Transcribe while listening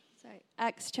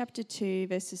Acts chapter 2,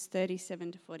 verses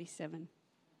 37 to 47.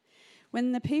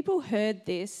 When the people heard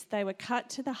this, they were cut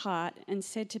to the heart and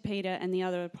said to Peter and the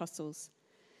other apostles,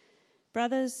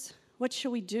 "Brothers, what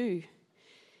shall we do?"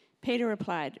 Peter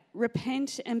replied,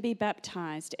 "Repent and be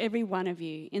baptized, every one of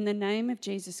you, in the name of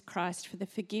Jesus Christ for the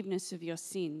forgiveness of your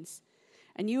sins,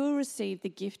 and you will receive the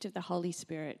gift of the Holy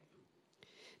Spirit.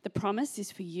 The promise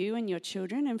is for you and your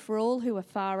children and for all who are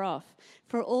far off,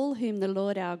 for all whom the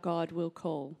Lord our God will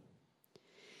call."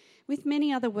 With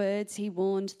many other words, he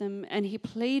warned them and he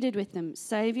pleaded with them,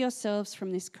 "Save yourselves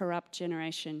from this corrupt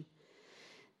generation."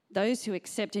 Those who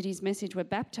accepted his message were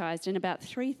baptized, and about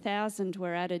 3,000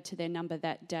 were added to their number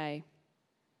that day.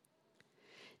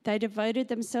 They devoted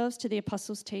themselves to the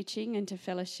apostles' teaching and to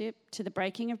fellowship, to the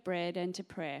breaking of bread and to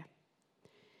prayer.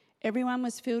 Everyone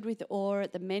was filled with awe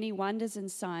at the many wonders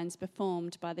and signs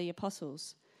performed by the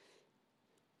apostles.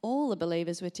 All the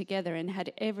believers were together and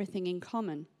had everything in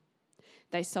common.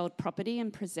 They sold property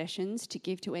and possessions to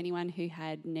give to anyone who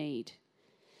had need.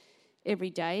 Every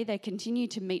day they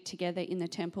continued to meet together in the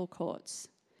temple courts.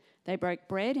 They broke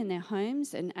bread in their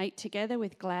homes and ate together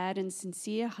with glad and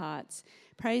sincere hearts,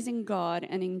 praising God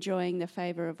and enjoying the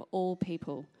favour of all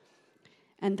people.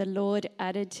 And the Lord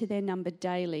added to their number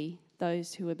daily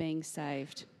those who were being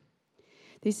saved.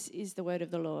 This is the word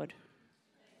of the Lord.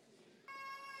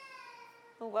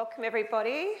 Well, welcome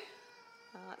everybody.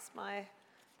 It's my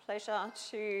pleasure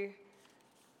to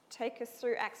take us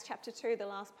through Acts chapter 2, the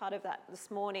last part of that this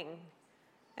morning.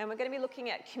 And we're going to be looking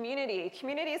at community.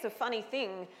 Community is a funny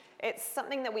thing. It's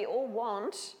something that we all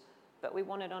want, but we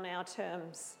want it on our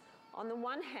terms. On the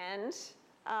one hand,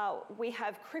 we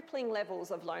have crippling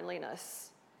levels of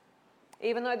loneliness.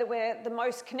 Even though that we're the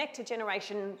most connected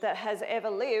generation that has ever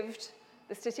lived,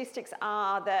 the statistics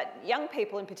are that young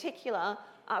people in particular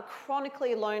are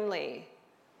chronically lonely,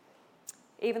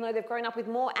 even though they've grown up with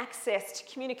more access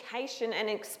to communication and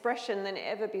expression than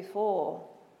ever before.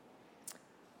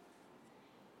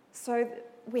 So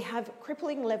we have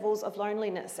crippling levels of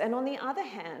loneliness. And on the other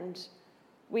hand,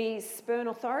 we spurn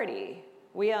authority.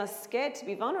 We are scared to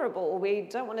be vulnerable. We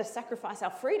don't want to sacrifice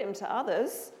our freedom to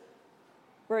others.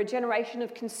 We're a generation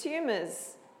of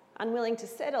consumers, unwilling to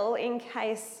settle in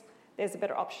case there's a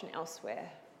better option elsewhere.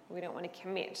 We don't want to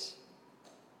commit.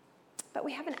 But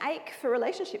we have an ache for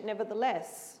relationship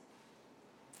nevertheless.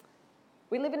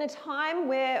 We live in a time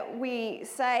where we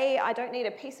say, "I don't need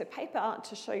a piece of paper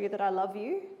to show you that I love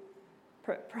you."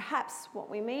 Perhaps what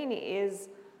we mean is,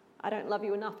 "I don't love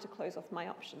you enough to close off my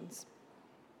options."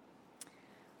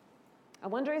 I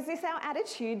wonder, is this our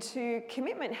attitude to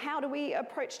commitment? How do we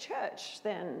approach church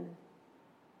then?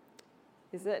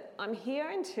 Is it, "I'm here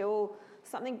until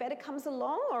something better comes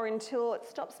along or until it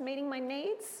stops meeting my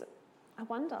needs"? I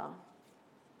wonder.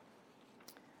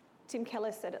 Tim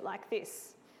Keller said it like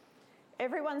this: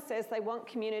 "Everyone says they want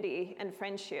community and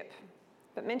friendship,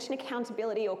 but mention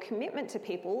accountability or commitment to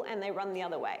people and they run the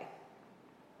other way."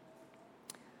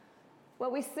 Well,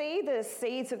 we see the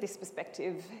seeds of this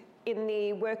perspective in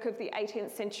the work of the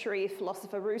 18th century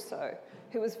philosopher Rousseau,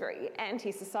 who was very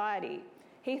anti-society.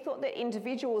 He thought that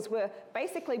individuals were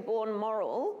basically born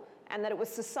moral and that it was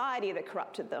society that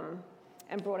corrupted them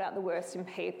and brought out the worst in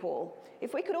people.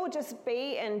 If we could all just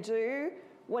be and do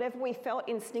whatever we felt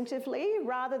instinctively,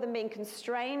 rather than being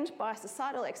constrained by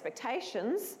societal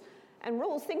expectations and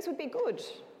rules, things would be good.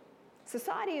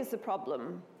 Society is the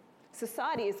problem.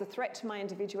 Society is the threat to my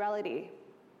individuality.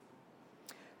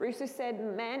 Rousseau said,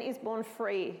 "Man is born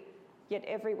free, yet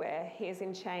everywhere he is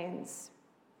in chains."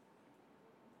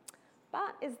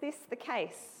 But is this the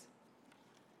case?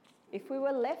 If we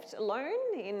were left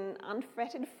alone in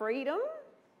unfettered freedom,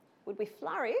 would we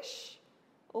flourish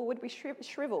or would we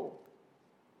shrivel?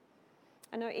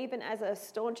 I know even as a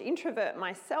staunch introvert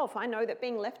myself, I know that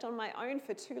being left on my own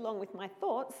for too long with my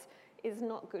thoughts is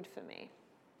not good for me.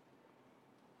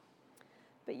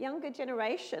 But younger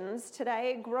generations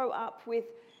today grow up with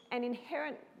an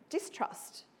inherent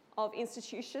distrust of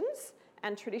institutions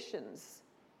and traditions.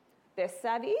 They're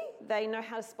savvy, they know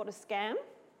how to spot a scam,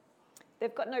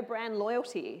 they've got no brand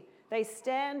loyalty, they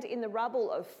stand in the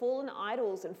rubble of fallen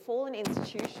idols and fallen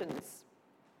institutions,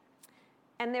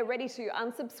 and they're ready to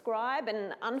unsubscribe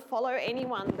and unfollow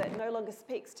anyone that no longer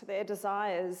speaks to their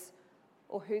desires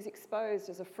or who's exposed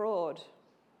as a fraud.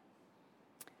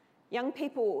 Young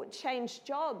people change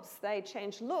jobs, they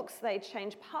change looks, they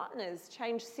change partners,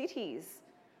 change cities.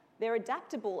 They're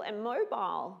adaptable and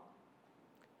mobile.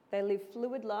 They live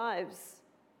fluid lives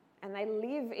and they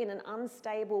live in an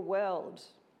unstable world.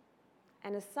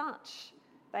 And as such,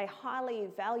 they highly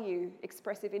value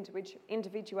expressive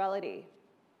individuality.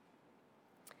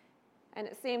 And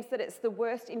it seems that it's the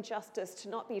worst injustice to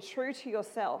not be true to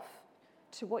yourself,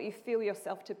 to what you feel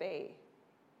yourself to be.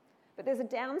 But there's a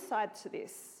downside to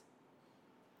this.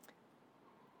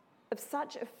 If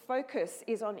such a focus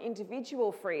is on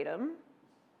individual freedom,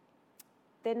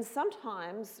 then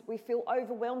sometimes we feel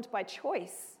overwhelmed by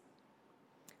choice.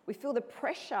 We feel the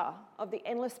pressure of the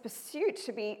endless pursuit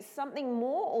to be something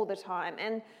more all the time,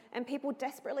 and people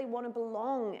desperately want to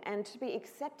belong and to be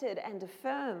accepted and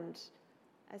affirmed,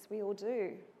 as we all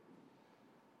do.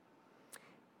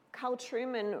 Carl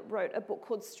Trueman wrote a book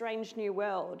called Strange New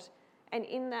World, and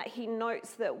in that he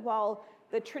notes that while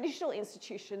the traditional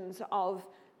institutions of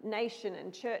nation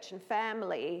and church and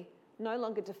family no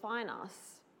longer define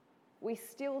us, we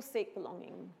still seek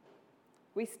belonging.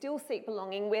 We still seek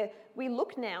belonging, where we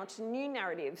look now to new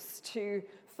narratives to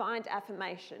find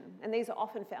affirmation, and these are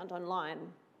often found online.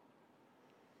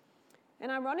 And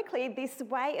ironically, this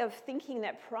way of thinking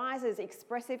that prizes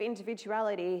expressive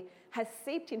individuality has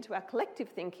seeped into our collective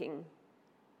thinking,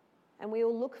 and we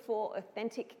all look for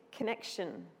authentic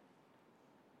connection,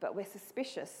 but we're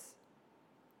suspicious,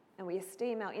 and we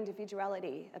esteem our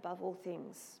individuality above all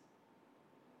things.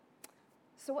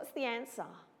 So what's the answer?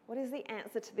 What is the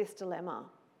answer to this dilemma?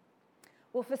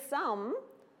 Well, for some,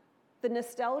 the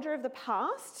nostalgia of the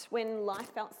past, when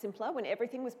life felt simpler, when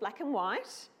everything was black and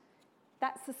white,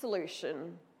 that's the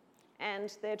solution,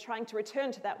 and they're trying to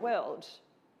return to that world,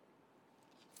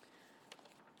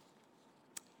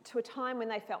 to a time when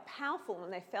they felt powerful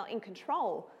and they felt in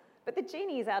control. But the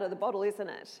genie is out of the bottle, isn't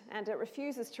it? And it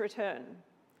refuses to return.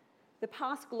 The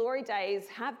past glory days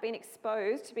have been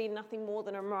exposed to be nothing more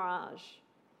than a mirage.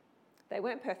 They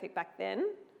weren't perfect back then,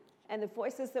 and the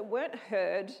voices that weren't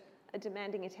heard are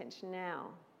demanding attention now.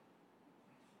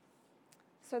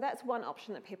 So that's one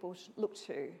option that people look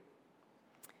to.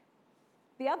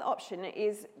 The other option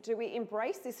is, do we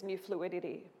embrace this new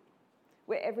fluidity,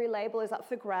 where every label is up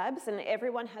for grabs and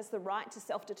everyone has the right to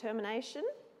self-determination?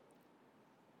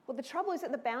 Well, the trouble is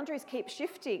that the boundaries keep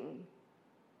shifting.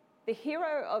 The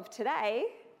hero of today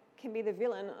can be the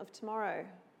villain of tomorrow.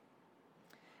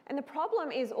 And the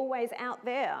problem is always out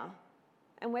there,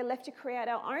 and we're left to create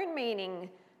our own meaning.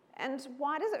 And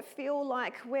why does it feel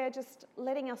like we're just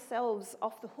letting ourselves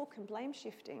off the hook and blame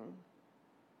shifting?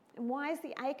 And why is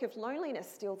the ache of loneliness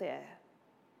still there?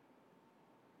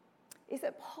 Is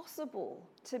it possible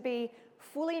to be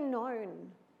fully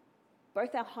known,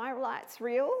 both our highlights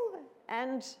reel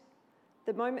and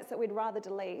the moments that we'd rather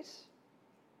delete,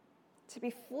 to be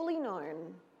fully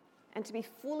known and to be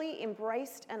fully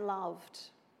embraced and loved?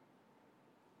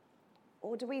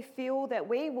 Or do we feel that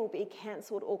we will be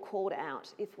cancelled or called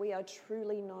out if we are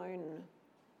truly known?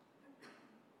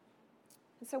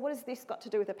 And so what has this got to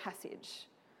do with the passage?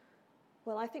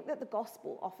 Well, I think that the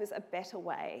gospel offers a better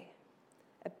way.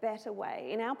 A better way.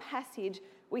 In our passage,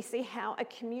 we see how a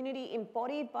community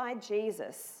embodied by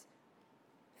Jesus,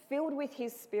 filled with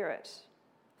his Spirit,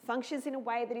 functions in a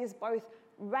way that is both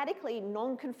radically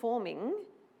non-conforming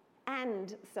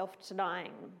and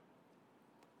self-denying.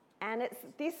 And it's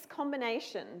this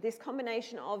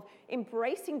combination of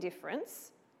embracing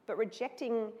difference but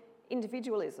rejecting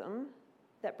individualism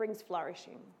that brings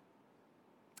flourishing.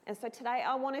 And so today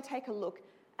I want to take a look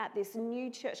at this new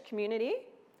church community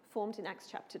formed in Acts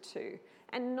chapter 2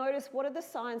 and notice, what are the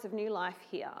signs of new life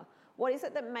here? What is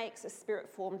it that makes a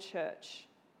spirit-formed church?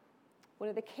 What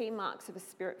are the key marks of a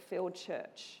spirit-filled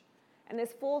church? And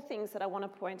there's 4 things that I want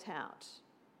to point out.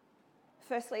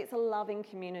 Firstly, it's a loving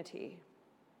community.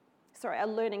 A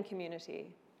learning community.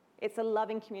 It's a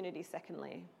loving community,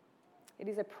 secondly. It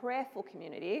is a prayerful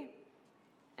community,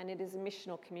 and it is a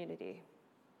missional community.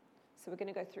 So we're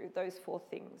going to go through those 4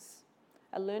 things.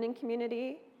 A learning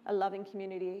community, a loving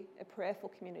community, a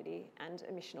prayerful community, and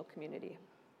a missional community.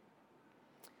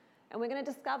 And we're going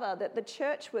to discover that the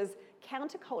church was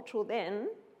countercultural then,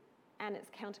 and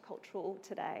it's countercultural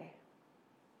today.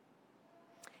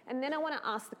 And then I want to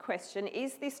ask the question,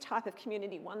 is this type of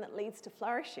community one that leads to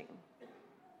flourishing?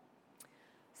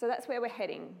 So that's where we're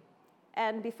heading.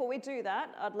 And before we do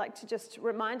that, I'd like to just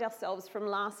remind ourselves from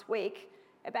last week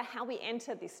about how we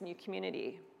enter this new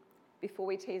community before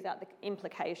we tease out the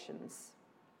implications.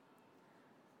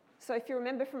 So if you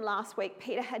remember from last week,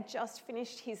 Peter had just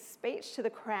finished his speech to the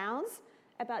crowds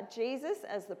about Jesus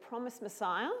as the promised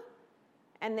Messiah.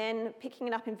 And then picking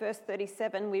it up in verse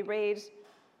 37, we read,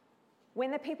 "When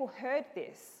the people heard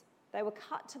this, they were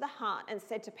cut to the heart and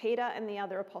said to Peter and the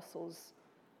other apostles,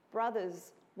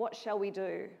 'Brothers, what shall we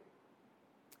do?'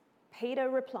 Peter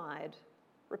replied,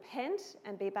 'Repent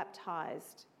and be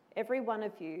baptized, every one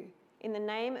of you, in the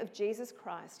name of Jesus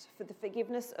Christ for the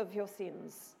forgiveness of your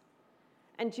sins,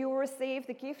 and you will receive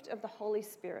the gift of the Holy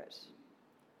Spirit.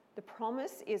 The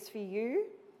promise is for you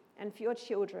and for your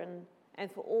children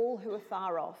and for all who are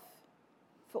far off,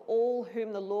 for all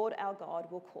whom the Lord our God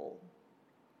will call.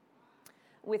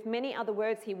 With many other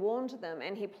words he warned them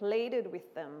and he pleaded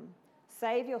with them,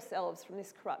 save yourselves from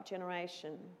this corrupt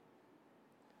generation.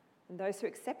 And those who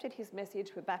accepted his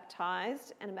message were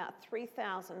baptized, and about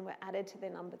 3,000 were added to their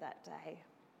number that day.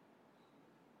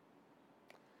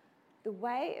 The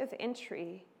way of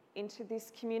entry into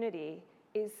this community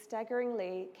is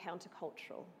staggeringly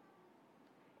countercultural.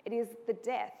 It is the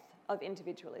death of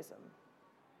individualism.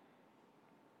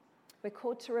 We're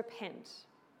called to repent.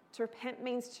 To repent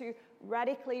means to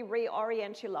radically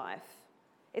reorient your life.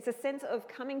 It's a sense of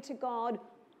coming to God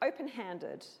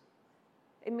open-handed,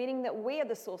 admitting that we are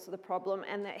the source of the problem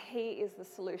and that he is the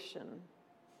solution.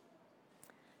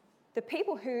 The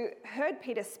people who heard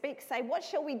Peter speak say, "What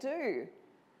shall we do?"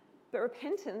 But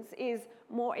repentance is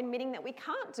more admitting that we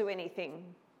can't do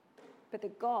anything, but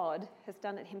that God has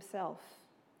done it himself.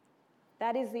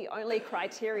 That is the only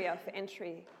criteria for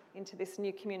entry into this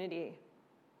new community.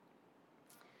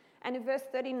 And in verse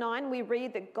 39, we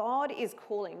read that God is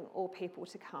calling all people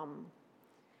to come.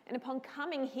 And upon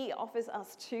coming, he offers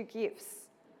us two gifts: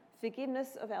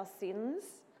 forgiveness of our sins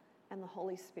and the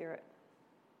Holy Spirit.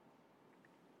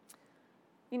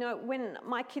 You know, when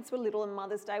my kids were little and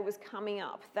Mother's Day was coming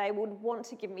up, they would want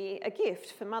to give me a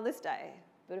gift for Mother's Day.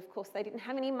 But of course, they didn't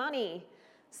have any money.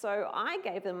 So I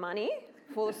gave them money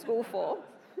for the school for.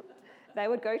 They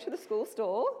would go to the school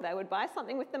store, they would buy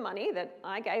something with the money that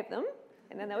I gave them,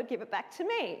 and then they would give it back to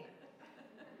me.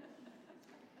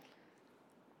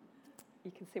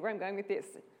 You can see where I'm going with this.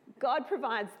 God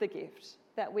provides the gift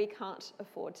that we can't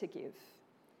afford to give.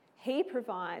 He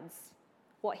provides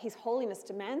what his holiness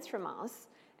demands from us,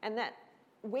 and that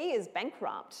we as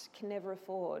bankrupt can never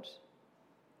afford.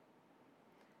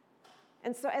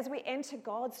 And so as we enter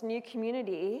God's new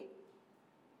community,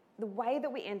 the way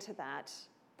that we enter that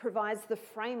provides the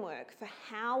framework for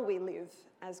how we live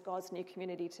as God's new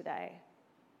community today.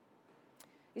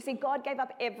 You see, God gave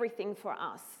up everything for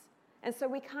us, and so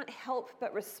we can't help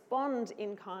but respond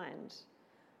in kind.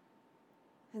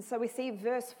 And so we see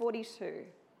verse 42.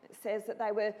 It says that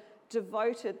they were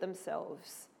devoted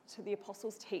themselves to the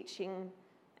apostles' teaching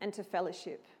and to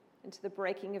fellowship and to the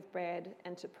breaking of bread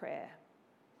and to prayer.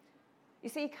 You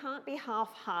see, you can't be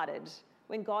half-hearted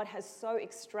when God has so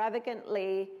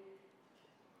extravagantly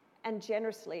and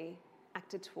generously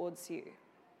acted towards you.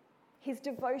 His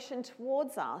devotion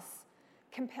towards us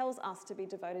compels us to be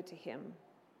devoted to him.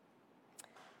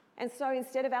 And so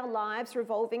instead of our lives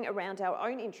revolving around our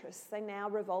own interests, they now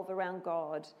revolve around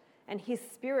God. And his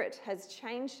Spirit has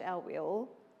changed our will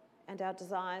and our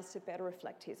desires to better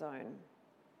reflect his own.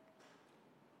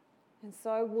 And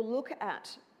so we'll look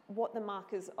at what the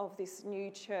markers of this new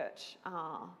church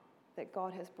are that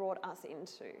God has brought us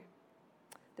into.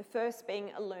 The first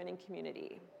being a learning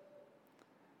community.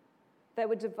 They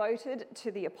were devoted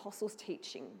to the apostles'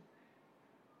 teaching.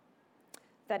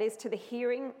 That is, to the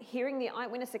hearing the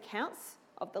eyewitness accounts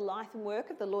of the life and work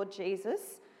of the Lord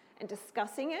Jesus and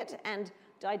discussing it and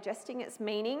digesting its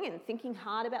meaning and thinking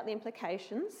hard about the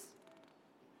implications.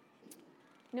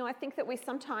 You know, I think that we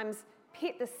sometimes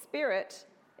pit the Spirit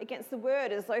against the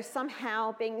Word as though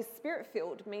somehow being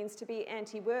Spirit-filled means to be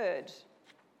anti-Word.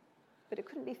 But it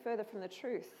couldn't be further from the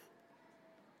truth.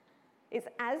 It's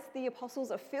as the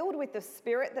apostles are filled with the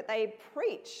Spirit that they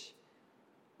preach.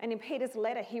 And in Peter's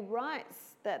letter, he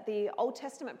writes that the Old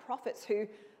Testament prophets who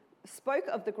spoke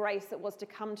of the grace that was to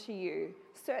come to you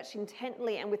searched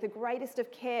intently and with the greatest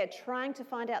of care, trying to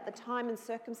find out the time and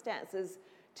circumstances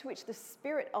to which the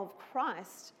Spirit of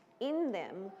Christ in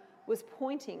them was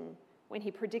pointing when he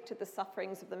predicted the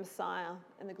sufferings of the Messiah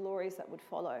and the glories that would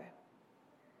follow.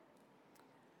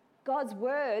 God's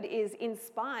word is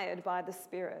inspired by the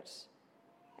Spirit.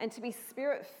 And to be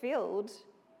Spirit-filled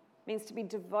means to be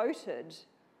devoted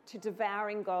to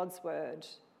devouring God's word.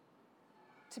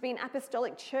 To be an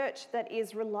apostolic church that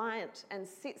is reliant and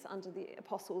sits under the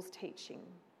apostles' teaching.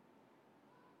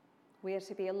 We are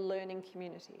to be a learning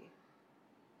community.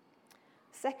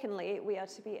 Secondly, we are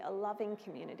to be a loving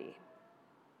community.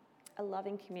 A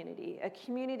loving community. A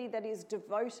community that is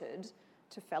devoted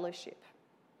to fellowship.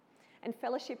 And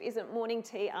fellowship isn't morning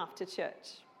tea after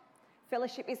church.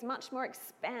 Fellowship is much more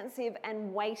expansive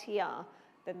and weightier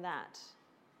than that.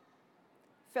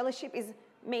 Fellowship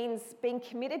means being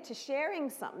committed to sharing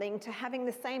something, to having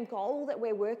the same goal that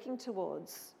we're working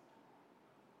towards.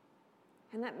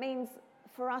 And that means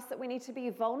for us that we need to be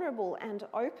vulnerable and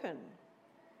open.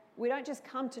 We don't just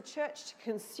come to church to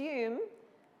consume,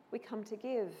 we come to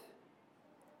give.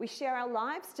 We share our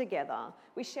lives together.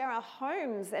 We share our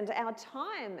homes and our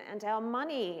time and our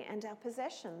money and our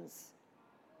possessions.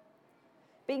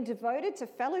 Being devoted to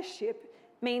fellowship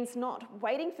means not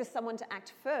waiting for someone to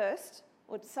act first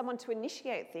or someone to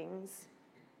initiate things,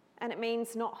 and it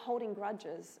means not holding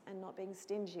grudges and not being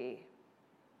stingy.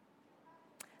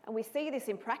 And we see this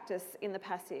in practice in the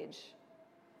passage.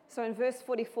 So in verse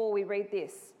 44 we read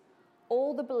this: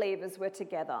 all the believers were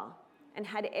together and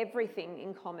had everything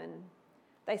in common.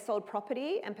 They sold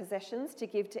property and possessions to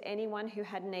give to anyone who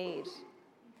had need.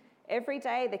 Every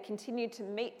day they continued to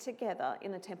meet together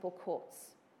in the temple courts.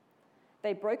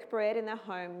 They broke bread in their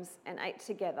homes and ate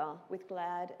together with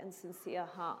glad and sincere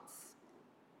hearts.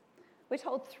 We're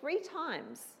told 3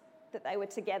 times that they were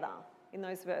together in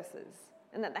those verses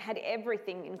and that they had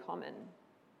everything in common.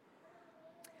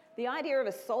 The idea of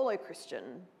a solo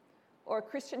Christian, or a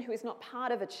Christian who is not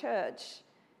part of a church,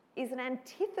 is an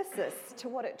antithesis to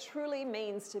what it truly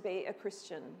means to be a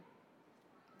Christian.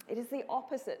 It is the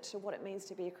opposite to what it means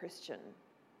to be a Christian.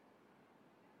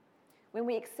 When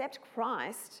we accept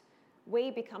Christ,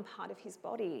 we become part of his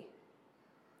body.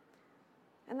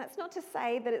 And that's not to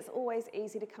say that it's always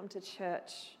easy to come to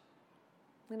church.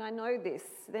 And I know this.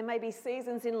 There may be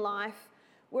seasons in life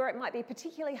where it might be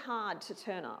particularly hard to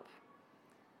turn up.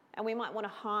 And we might want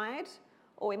to hide,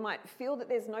 or we might feel that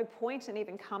there's no point in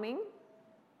even coming.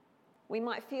 We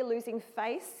might fear losing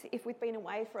face if we've been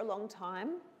away for a long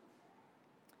time.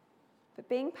 But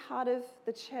being part of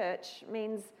the church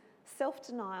means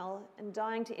self-denial and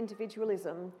dying to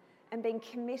individualism and being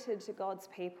committed to God's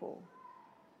people.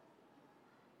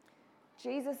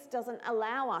 Jesus doesn't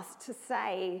allow us to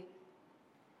say,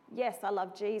 yes, I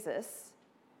love Jesus,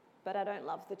 but I don't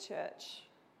love the church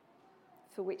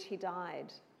for which he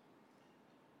died.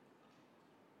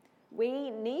 We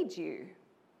need you,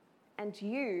 and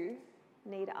you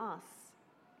need us.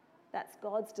 That's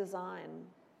God's design.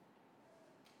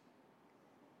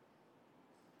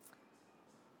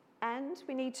 And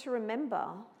we need to remember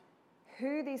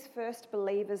who these first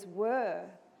believers were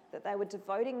that they were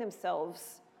devoting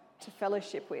themselves to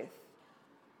fellowship with.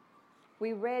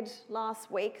 We read last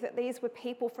week that these were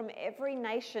people from every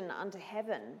nation under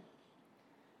heaven.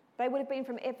 They would have been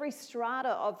from every strata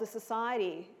of the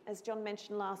society, as John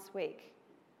mentioned last week.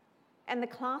 And the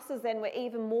classes then were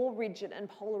even more rigid and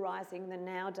polarising than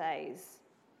nowadays.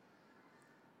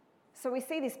 So we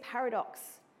see this paradox.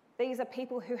 These are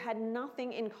people who had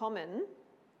nothing in common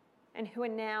and who are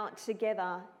now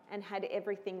together and had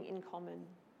everything in common.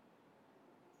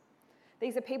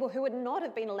 These are people who would not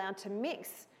have been allowed to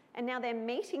mix, and now they're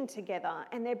meeting together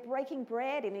and they're breaking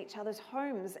bread in each other's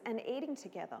homes and eating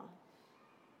together.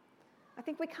 I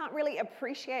think we can't really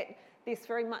appreciate this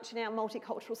very much in our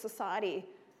multicultural society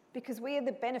because we are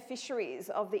the beneficiaries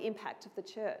of the impact of the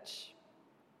church.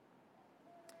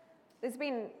 There's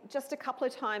been just a couple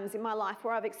of times in my life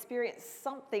where I've experienced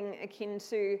something akin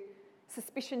to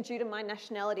suspicion due to my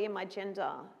nationality and my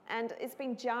gender, and it's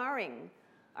been jarring.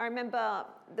 I remember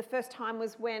the first time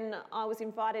was when I was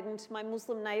invited into my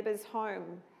Muslim neighbour's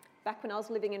home back when I was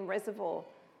living in Reservoir,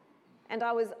 and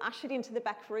I was ushered into the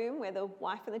back room where the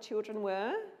wife and the children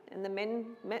were, and the men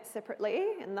met separately,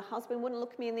 and the husband wouldn't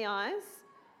look me in the eyes.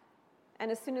 And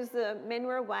as soon as the men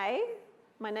were away,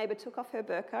 my neighbour took off her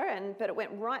burqa, but it went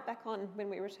right back on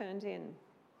when we returned in.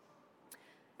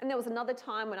 And there was another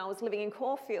time when I was living in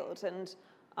Caulfield and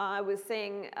I was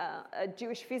seeing a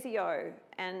Jewish physio,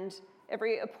 and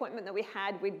every appointment that we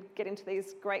had, we'd get into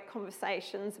these great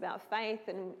conversations about faith,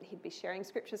 and he'd be sharing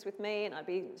scriptures with me and I'd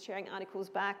be sharing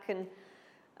articles back, and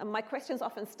my questions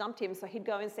often stumped him, so he'd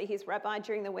go and see his rabbi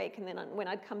during the week, and then when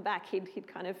I'd come back he'd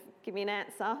kind of give me an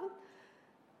answer.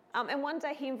 And one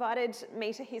day he invited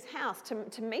me to his house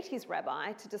to meet his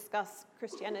rabbi to discuss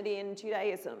Christianity and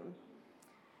Judaism.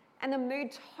 And the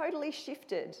mood totally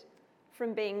shifted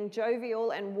from being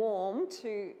jovial and warm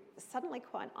to suddenly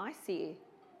quite icy.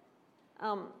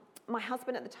 My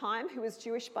husband at the time, who was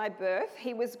Jewish by birth,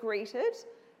 he was greeted,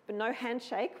 but no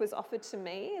handshake was offered to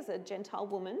me as a Gentile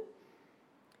woman.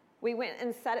 We went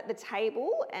and sat at the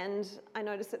table, and I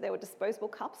noticed that there were disposable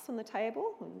cups on the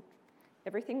table, and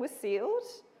everything was sealed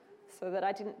so that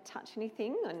I didn't touch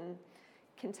anything and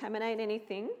contaminate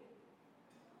anything.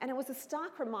 And it was a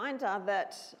stark reminder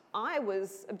that I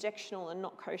was objectional and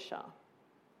not kosher.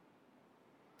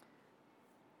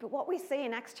 But what we see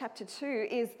in Acts chapter 2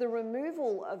 is the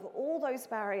removal of all those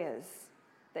barriers,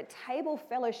 that table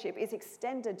fellowship is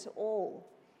extended to all.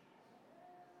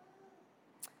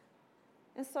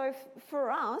 And so for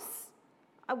us,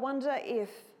 I wonder if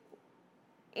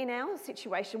in our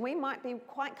situation we might be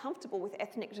quite comfortable with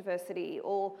ethnic diversity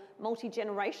or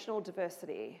multi-generational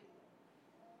diversity.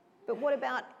 But what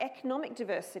about economic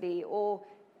diversity or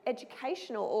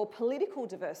educational or political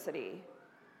diversity?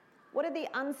 What are the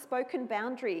unspoken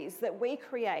boundaries that we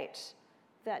create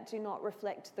that do not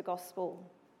reflect the gospel?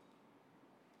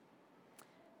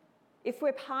 If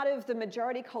we're part of the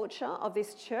majority culture of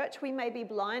this church, we may be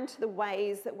blind to the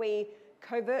ways that we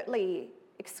covertly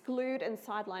exclude and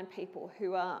sideline people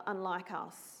who are unlike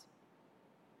us.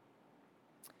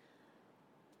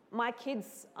 My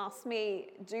kids ask me,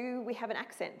 do we have an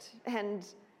accent? And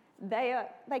they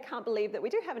can't believe that we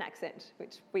do have an accent,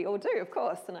 which we all do, of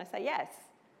course, and I say yes.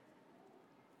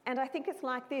 And I think it's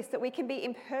like this, that we can be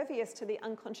impervious to the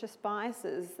unconscious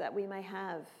biases that we may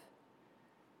have.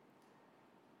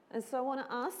 And so I want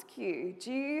to ask you,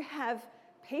 do you have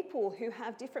people who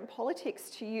have different politics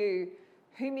to you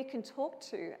whom you can talk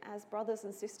to as brothers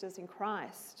and sisters in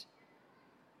Christ?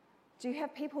 Do you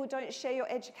have people who don't share your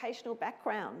educational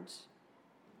background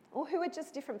or who are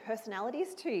just different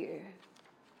personalities to you?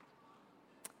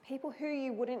 People who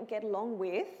you wouldn't get along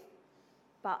with,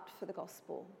 but for the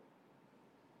gospel.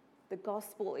 The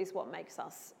gospel is what makes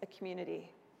us a community.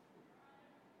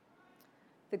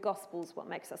 The gospel is what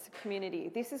makes us a community.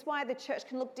 This is why the church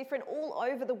can look different all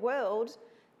over the world,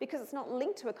 because it's not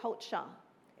linked to a culture.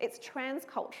 It's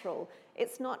transcultural.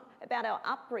 It's not about our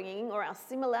upbringing or our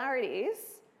similarities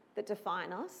that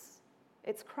define us.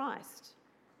 It's Christ.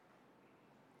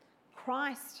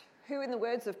 Christ, who in the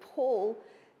words of Paul,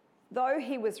 though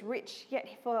he was rich, yet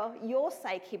for your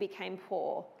sake he became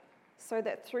poor, so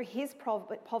that through his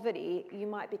poverty you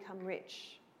might become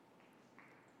rich.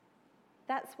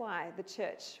 That's why the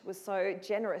church was so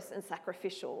generous and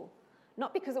sacrificial.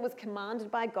 Not because it was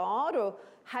commanded by God or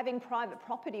having private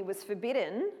property was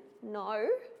forbidden, no,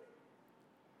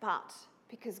 but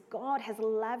because God has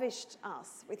lavished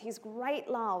us with his great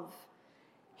love.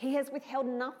 He has withheld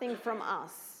nothing from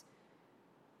us.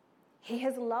 He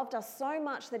has loved us so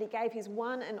much that he gave his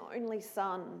one and only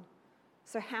Son.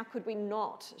 So how could we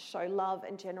not show love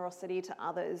and generosity to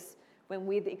others when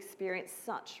we've experienced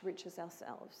such riches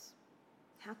ourselves?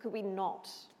 How could we not?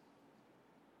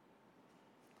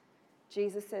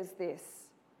 Jesus says this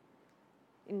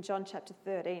in John chapter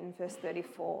 13, verse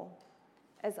 34,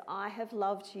 "As I have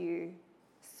loved you,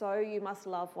 so you must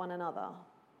love one another.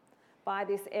 By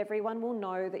this everyone will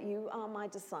know that you are my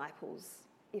disciples,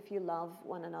 if you love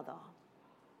one another."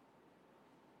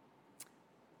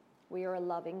 We are a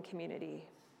loving community.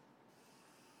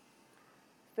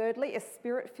 Thirdly, a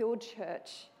spirit-filled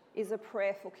church is a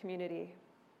prayerful community.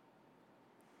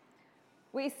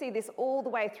 We see this all the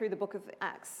way through the book of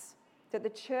Acts, that the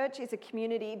church is a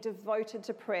community devoted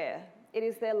to prayer. It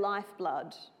is their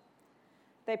lifeblood.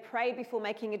 They prayed before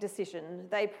making a decision.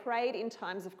 They prayed in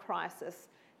times of crisis.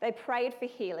 They prayed for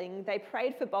healing. They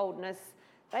prayed for boldness.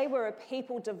 They were a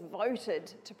people devoted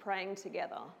to praying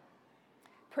together.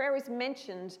 Prayer is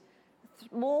mentioned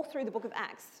more through the book of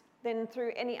Acts than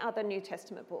through any other New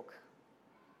Testament book.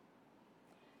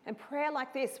 And prayer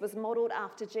like this was modelled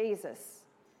after Jesus.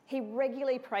 He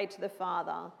regularly prayed to the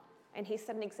Father, and he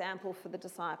set an example for the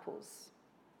disciples.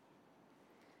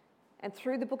 And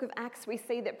through the book of Acts, we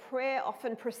see that prayer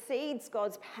often precedes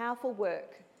God's powerful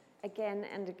work again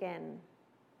and again.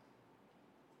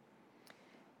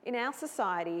 In our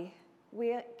society,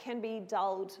 we can be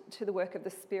dulled to the work of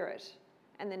the Spirit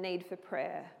and the need for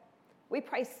prayer. We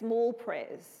pray small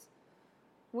prayers.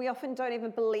 We often don't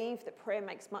even believe that prayer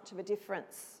makes much of a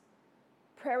difference.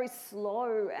 Prayer is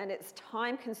slow and it's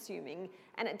time-consuming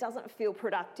and it doesn't feel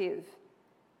productive.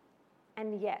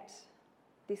 And yet,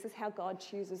 this is how God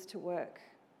chooses to work.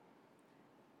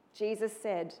 Jesus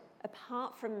said,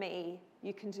 "Apart from me,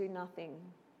 you can do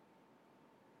nothing."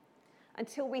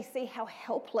 Until we see how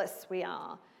helpless we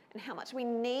are and how much we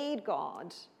need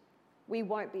God, we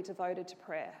won't be devoted to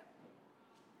prayer.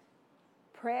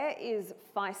 Prayer is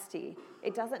feisty.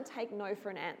 It doesn't take no for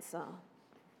an answer.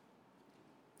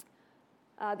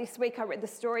 This week I read the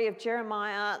story of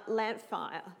Jeremiah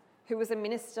Lampfire, who was a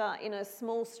minister in a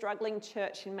small struggling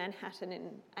church in Manhattan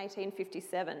in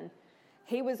 1857.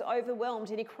 He was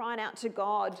overwhelmed and he cried out to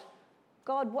God,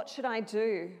 "God, what should I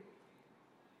do?"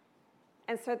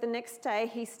 And so the next day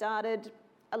he started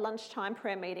a lunchtime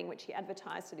prayer meeting which he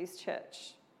advertised at his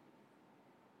church.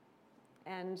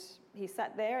 And he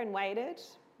sat there and waited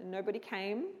and nobody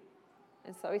came.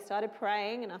 And so he started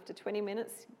praying, and after 20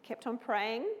 minutes kept on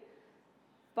praying.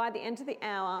 By the end of the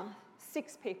hour,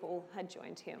 6 people had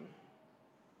joined him.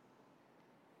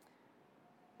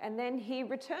 And then he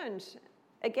returned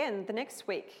again the next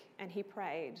week and he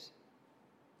prayed.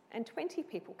 And 20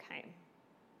 people came.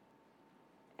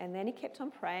 And then he kept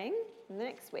on praying, and the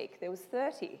next week there was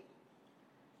 30.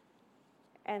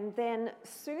 And then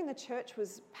soon the church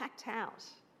was packed out.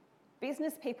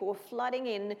 Business people were flooding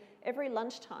in every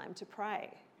lunchtime to pray.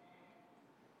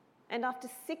 And after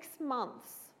 6 months,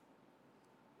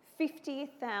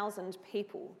 50,000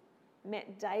 people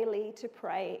met daily to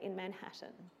pray in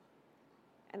Manhattan.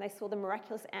 And they saw the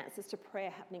miraculous answers to prayer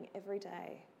happening every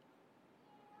day.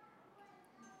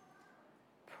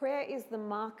 Prayer is the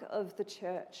mark of the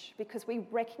church because we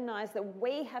recognise that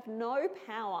we have no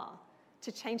power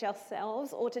to change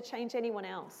ourselves or to change anyone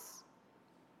else.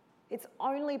 It's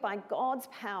only by God's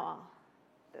power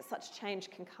that such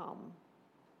change can come.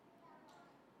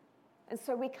 And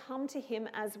so we come to him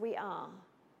as we are,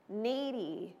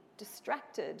 needy,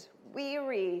 distracted,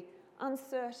 weary,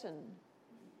 uncertain.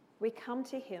 We come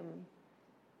to him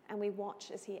and we watch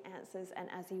as he answers and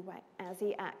as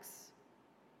he acts.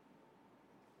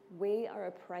 We are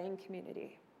a praying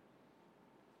community.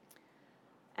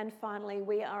 And finally,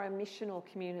 we are a missional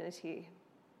community.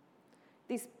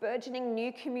 This burgeoning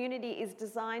new community is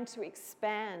designed to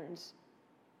expand.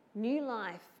 New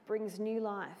life brings new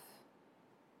life.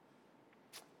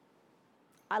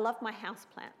 I love my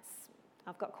houseplants.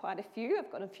 I've got quite a few.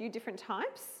 I've got a few different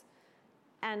types.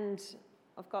 And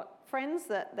I've got friends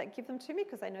that give them to me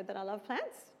because they know that I love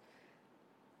plants.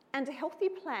 And a healthy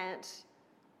plant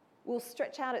will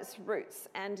stretch out its roots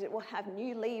and it will have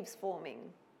new leaves forming.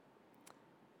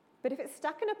 But if it's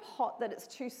stuck in a pot that it's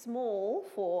too small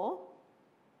for,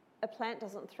 a plant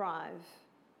doesn't thrive.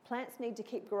 Plants need to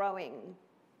keep growing.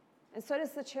 And so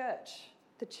does the church.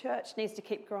 The church needs to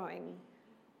keep growing.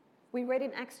 We read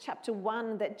in Acts chapter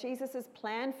 1 that Jesus'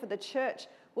 plan for the church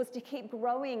was to keep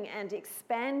growing and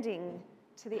expanding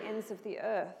to the ends of the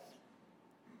earth.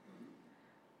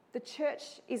 The church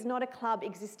is not a club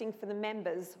existing for the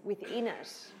members within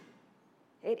it.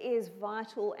 It is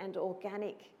vital and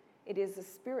organic. It is a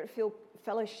spirit-filled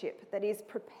fellowship that is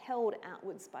propelled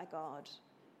outwards by God.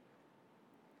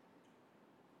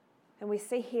 And we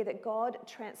see here that God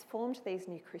transformed these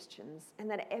new Christians and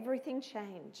that everything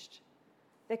changed.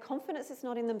 Their confidence is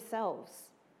not in themselves.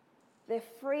 They're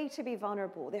free to be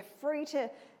vulnerable. They're free to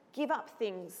give up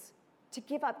things, to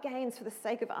give up gains for the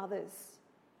sake of others.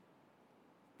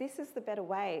 This is the better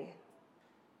way.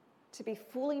 To be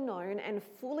fully known and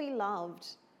fully loved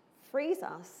frees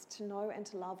us to know and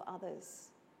to love others.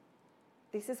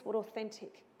 This is what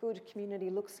authentic, good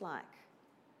community looks like.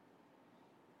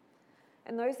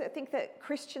 And those that think that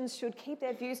Christians should keep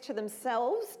their views to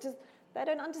themselves, they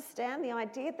don't understand the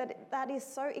idea that that is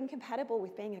so incompatible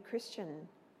with being a Christian.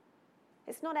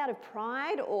 It's not out of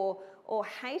pride or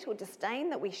hate or disdain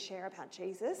that we share about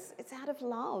Jesus. It's out of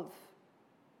love.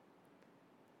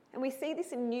 And we see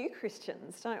this in new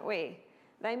Christians, don't we?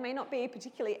 They may not be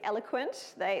particularly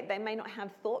eloquent. They may not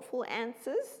have thoughtful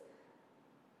answers.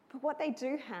 But what they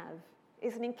do have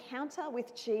is an encounter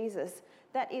with Jesus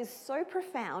that is so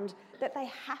profound that they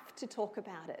have to talk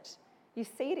about it. You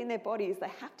see it in their bodies.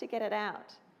 They have to get it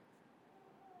out.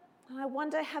 And I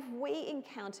wonder, have we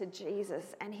encountered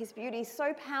Jesus and his beauty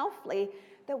so powerfully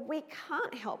that we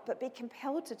can't help but be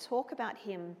compelled to talk about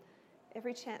him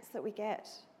every chance that we get?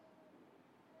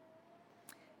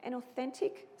 An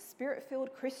authentic,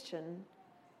 spirit-filled Christian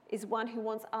is one who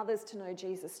wants others to know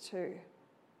Jesus too.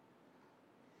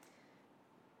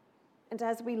 And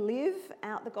as we live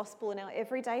out the gospel in our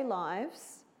everyday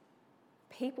lives,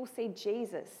 people see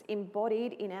Jesus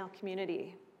embodied in our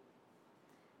community.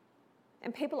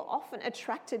 And people are often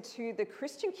attracted to the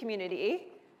Christian community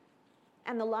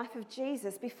and the life of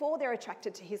Jesus before they're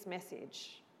attracted to his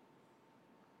message.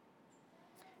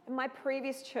 In my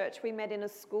previous church, we met in a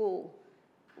school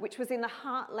which was in the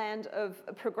heartland of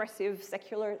progressive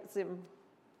secularism.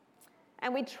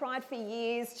 And we tried for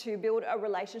years to build a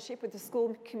relationship with the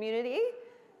school community,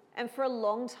 and for a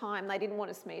long time they didn't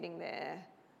want us meeting there.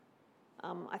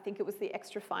 I think it was the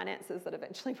extra finances that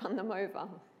eventually won them over.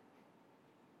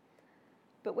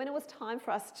 But when it was time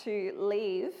for us to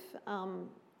leave,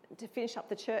 to finish up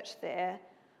the church there,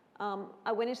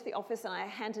 I went into the office and I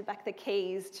handed back the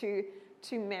keys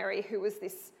to Mary, who was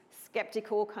this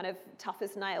skeptical, kind of tough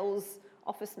as nails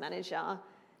office manager.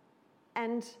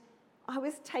 And I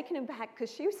was taken aback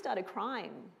because she started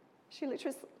crying. She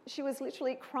was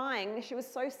literally crying. She was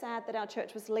so sad that our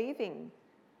church was leaving.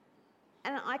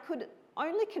 And I could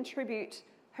only contribute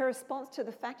her response to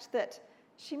the fact that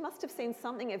she must have seen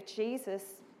something of Jesus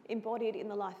embodied in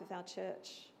the life of our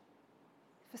church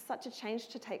for such a change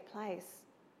to take place.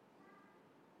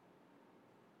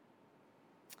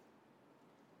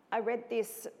 I read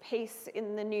this piece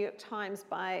in the New York Times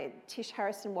by Tish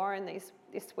Harrison Warren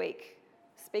this week,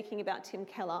 speaking about Tim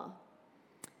Keller.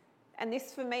 And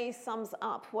this, for me, sums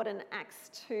up what an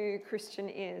Acts 2 Christian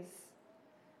is.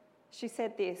 She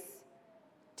said this: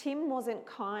 Tim wasn't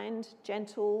kind,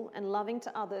 gentle, and loving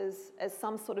to others as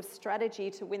some sort of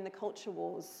strategy to win the culture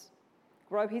wars,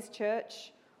 grow his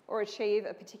church, or achieve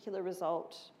a particular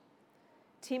result.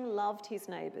 Tim loved his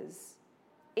neighbours,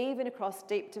 even across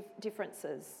deep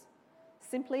differences,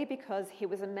 simply because he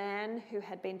was a man who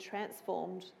had been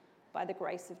transformed by the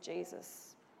grace of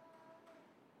Jesus.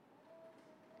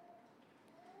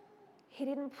 He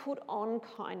didn't put on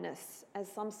kindness as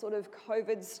some sort of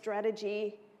COVID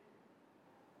strategy.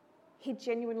 He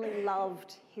genuinely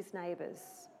loved his neighbours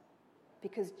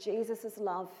because Jesus'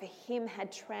 love for him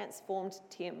had transformed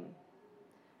Tim.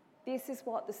 This is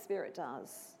what the Spirit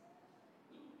does.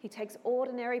 He takes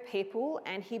ordinary people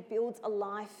and he builds a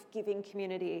life-giving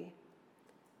community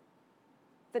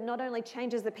that not only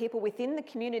changes the people within the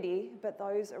community, but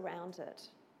those around it.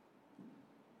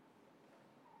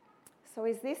 So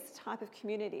is this type of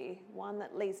community one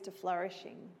that leads to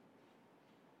flourishing?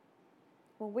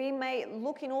 Well, we may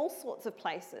look in all sorts of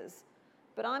places,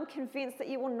 but I'm convinced that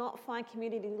you will not find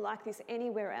community like this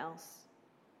anywhere else.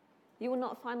 You will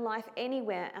not find life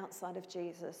anywhere outside of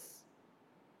Jesus.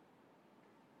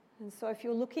 And so if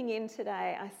you're looking in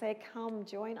today, I say, come,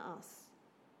 join us.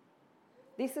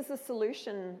 This is the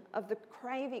solution of the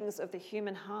cravings of the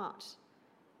human heart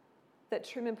that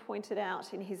Truman pointed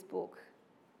out in his book.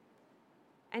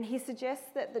 And he suggests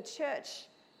that the church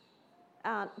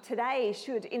today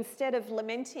should, instead of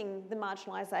lamenting the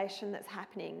marginalisation that's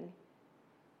happening,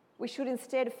 we should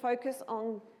instead focus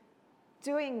on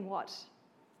doing what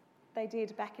they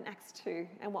did back in Acts 2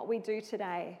 and what we do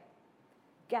today.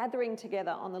 Gathering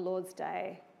together on the Lord's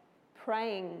Day,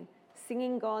 praying,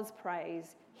 singing God's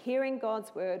praise, hearing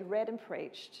God's word read and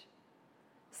preached,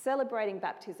 celebrating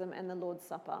baptism and the Lord's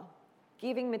Supper,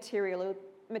 giving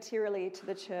materially to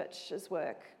the church's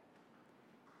work.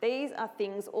 These are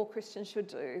things all Christians should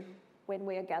do when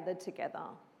we are gathered together.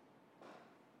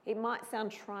 It might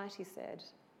sound trite, he said,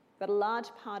 but a large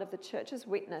part of the church's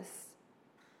witness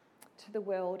to the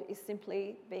world is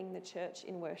simply being the church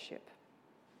in worship.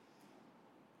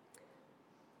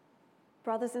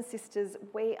 Brothers and sisters,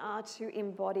 we are to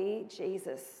embody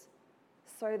Jesus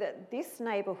so that this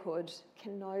neighbourhood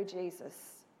can know Jesus.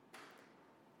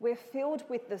 We're filled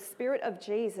with the Spirit of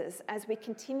Jesus as we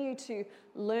continue to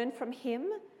learn from him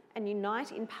and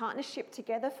unite in partnership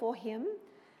together for him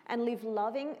and live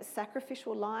loving,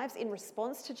 sacrificial lives in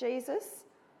response to Jesus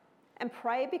and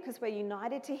pray because we're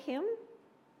united to him.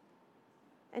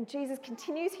 And Jesus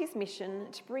continues his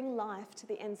mission to bring life to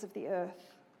the ends of the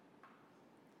earth.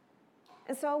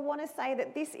 And so I want to say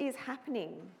that this is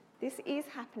happening. This is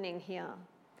happening here.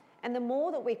 And the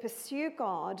more that we pursue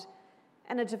God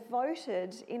and are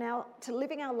devoted to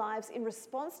living our lives in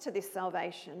response to this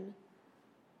salvation,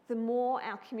 the more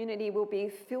our community will be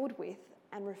filled with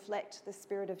and reflect the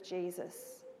Spirit of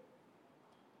Jesus.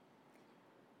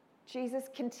 Jesus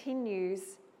continues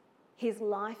his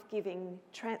life-giving,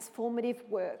 transformative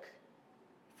work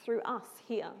through us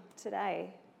here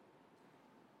today.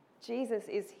 Jesus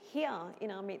is here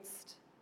in our midst.